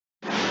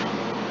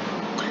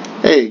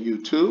Hey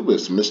YouTube,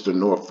 it's Mr.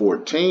 North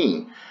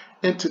 14,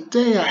 and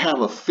today I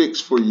have a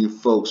fix for you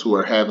folks who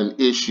are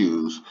having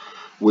issues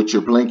with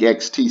your Blink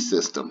XT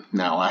system.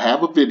 Now I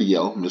have a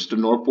video, Mr.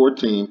 North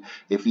 14.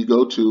 If you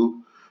go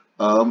to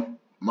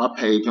my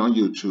page on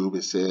YouTube,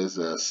 it says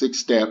 6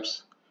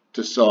 steps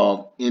to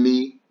solve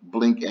any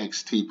Blink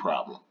XT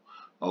problem.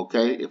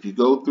 Okay, if you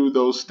go through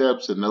those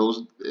steps and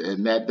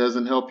that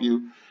doesn't help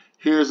you,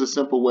 here's a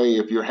simple way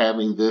if you're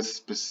having this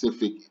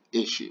specific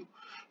issue.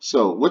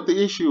 So what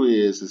the issue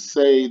is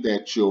say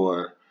that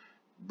your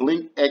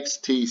Blink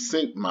XT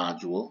sync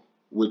module,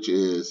 which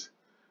is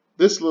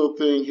this little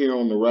thing here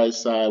on the right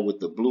side with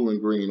the blue and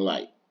green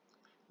light,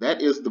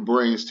 that is the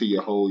brains to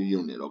your whole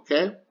unit,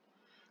 okay?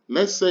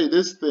 Let's say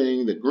this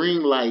thing, the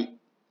green light,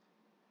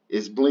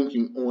 is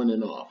blinking on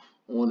and off,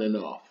 on and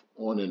off,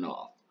 on and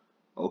off,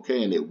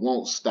 okay? And it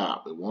won't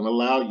stop. It won't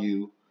allow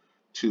you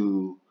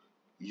to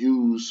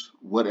use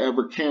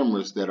whatever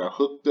cameras that are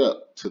hooked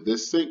up to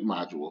this sync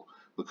module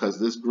because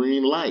this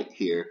green light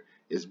here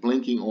is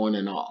blinking on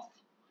and off.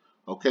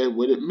 Okay,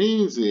 what it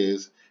means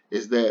is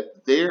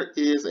that there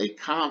is a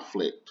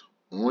conflict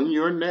on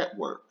your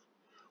network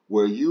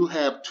where you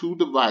have two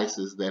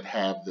devices that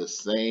have the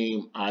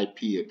same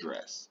IP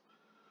address.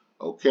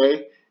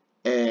 Okay,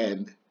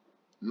 and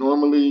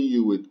normally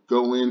you would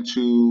go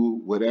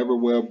into whatever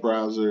web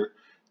browser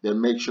that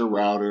makes your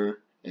router,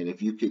 and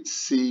if you could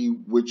see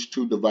which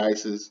two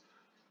devices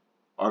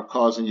are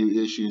causing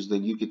you issues,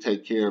 then you can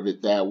take care of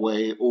it that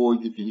way, or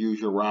you can use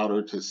your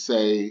router to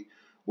say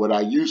what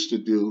I used to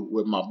do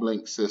with my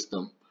Blink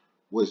system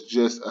was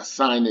just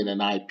assign it an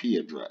IP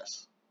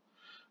address.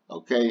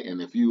 Okay,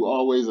 and if you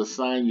always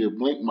assign your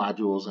Blink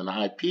modules an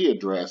IP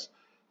address,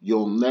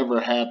 you'll never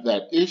have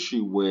that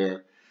issue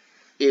where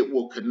it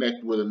will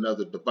connect with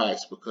another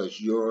device because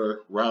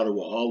your router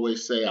will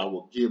always say, I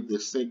will give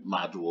this sync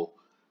module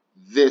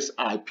this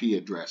IP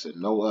address,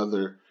 and no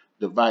other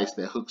device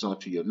that hooks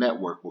onto your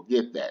network will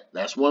get that.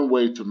 That's one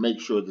way to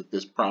make sure that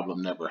this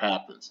problem never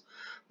happens.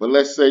 But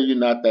let's say you're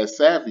not that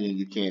savvy and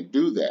you can't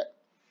do that.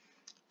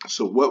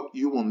 So what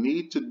you will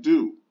need to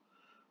do,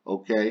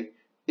 okay,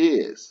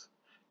 is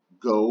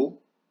go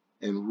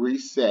and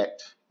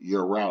reset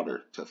your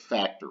router to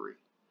factory.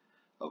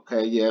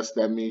 Okay, yes,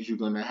 that means you're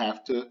going to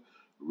have to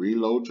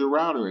reload your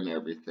router and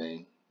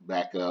everything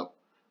back up,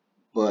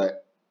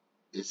 but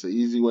it's an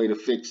easy way to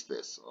fix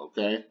this,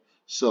 okay?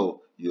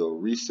 So you'll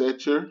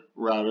reset your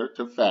router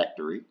to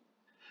factory.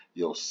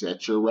 You'll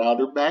set your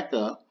router back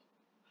up.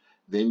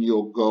 Then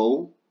you'll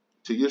go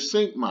to your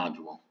sync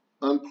module,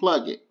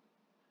 unplug it.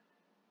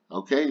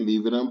 Okay,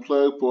 leave it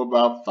unplugged for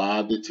about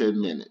 5 to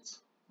 10 minutes.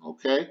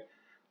 Okay,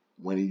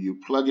 when you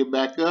plug it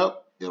back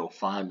up, it'll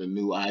find a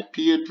new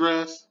IP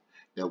address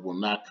that will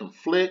not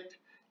conflict,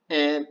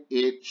 and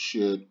it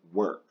should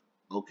work.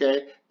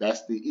 Okay,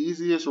 that's the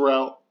easiest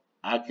route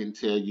I can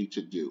tell you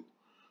to do.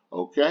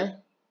 Okay,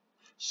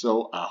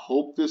 so I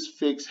hope this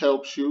fix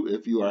helps you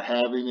if you are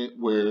having it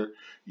where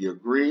your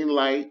green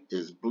light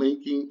is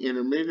blinking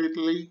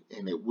intermittently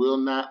and it will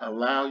not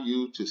allow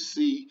you to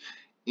see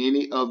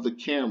any of the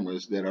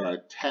cameras that are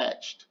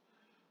attached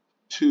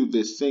to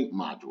this sync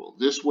module.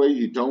 This way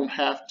you don't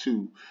have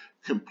to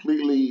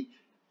completely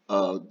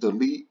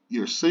delete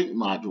your sync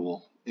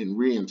module and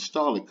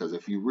reinstall it, because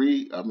if you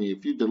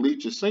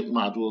delete your sync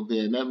module,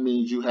 then that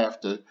means you have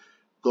to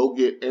go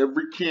get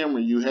every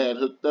camera you had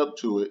hooked up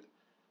to it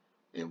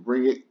and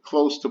bring it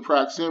close to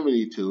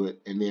proximity to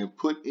it, and then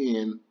put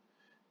in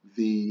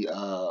the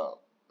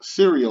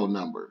serial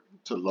number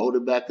to load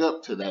it back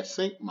up to that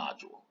sync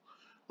module.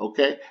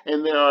 Okay,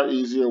 and there are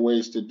easier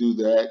ways to do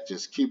that.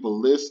 Just keep a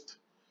list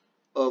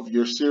of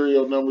your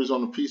serial numbers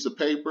on a piece of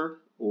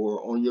paper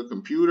or on your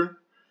computer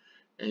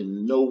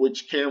and know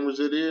which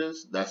cameras it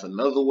is. That's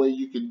another way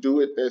you can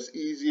do it. That's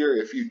easier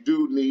if you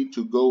do need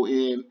to go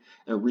in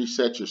and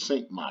reset your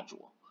sync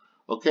module.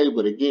 Okay,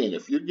 but again,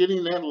 if you're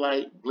getting that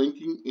light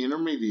blinking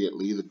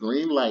intermittently, the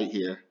green light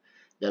here,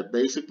 that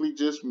basically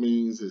just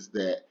means is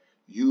that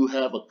you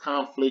have a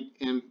conflict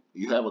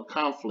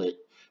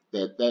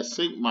that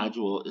sync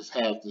module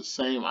has the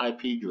same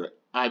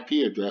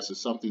IP address as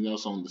something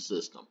else on the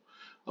system.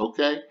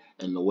 Okay,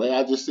 and the way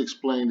I just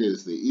explained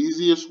is the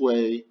easiest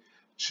way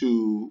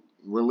to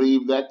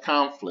relieve that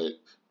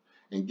conflict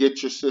and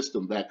get your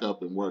system back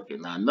up and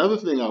working. Now, another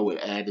thing I would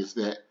add is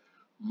that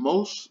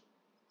most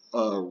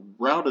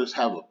routers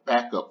have a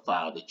backup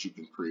file that you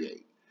can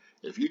create.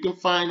 If you can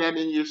find that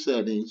in your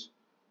settings,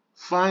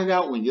 find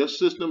out when your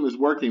system is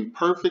working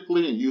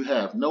perfectly and you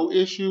have no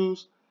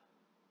issues,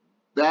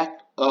 back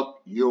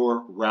up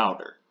your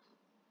router.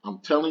 I'm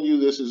telling you,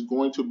 this is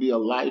going to be a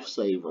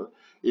lifesaver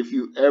if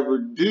you ever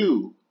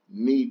do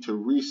need to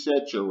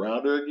reset your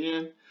router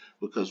again,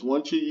 because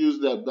once you use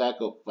that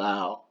backup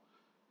file,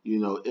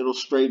 it'll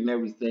straighten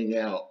everything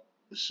out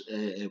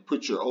and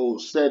put your old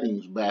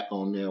settings back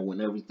on there when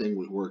everything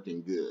was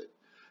working good.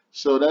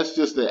 So that's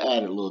just an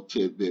added little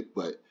tidbit,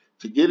 but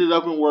to get it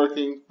up and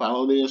working,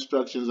 follow the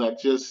instructions I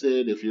just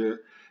said. If you're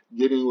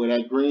getting where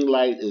that green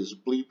light is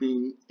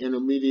bleeping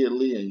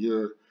intermittently and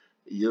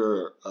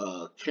your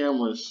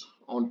cameras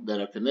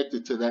that are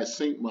connected to that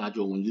sync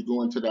module, when you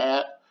go into the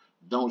app,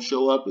 don't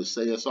show up and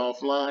say it's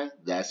offline.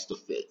 That's the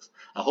fix.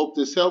 I hope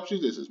this helps you.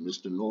 This is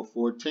Mr. North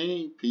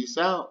 14. Peace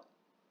out.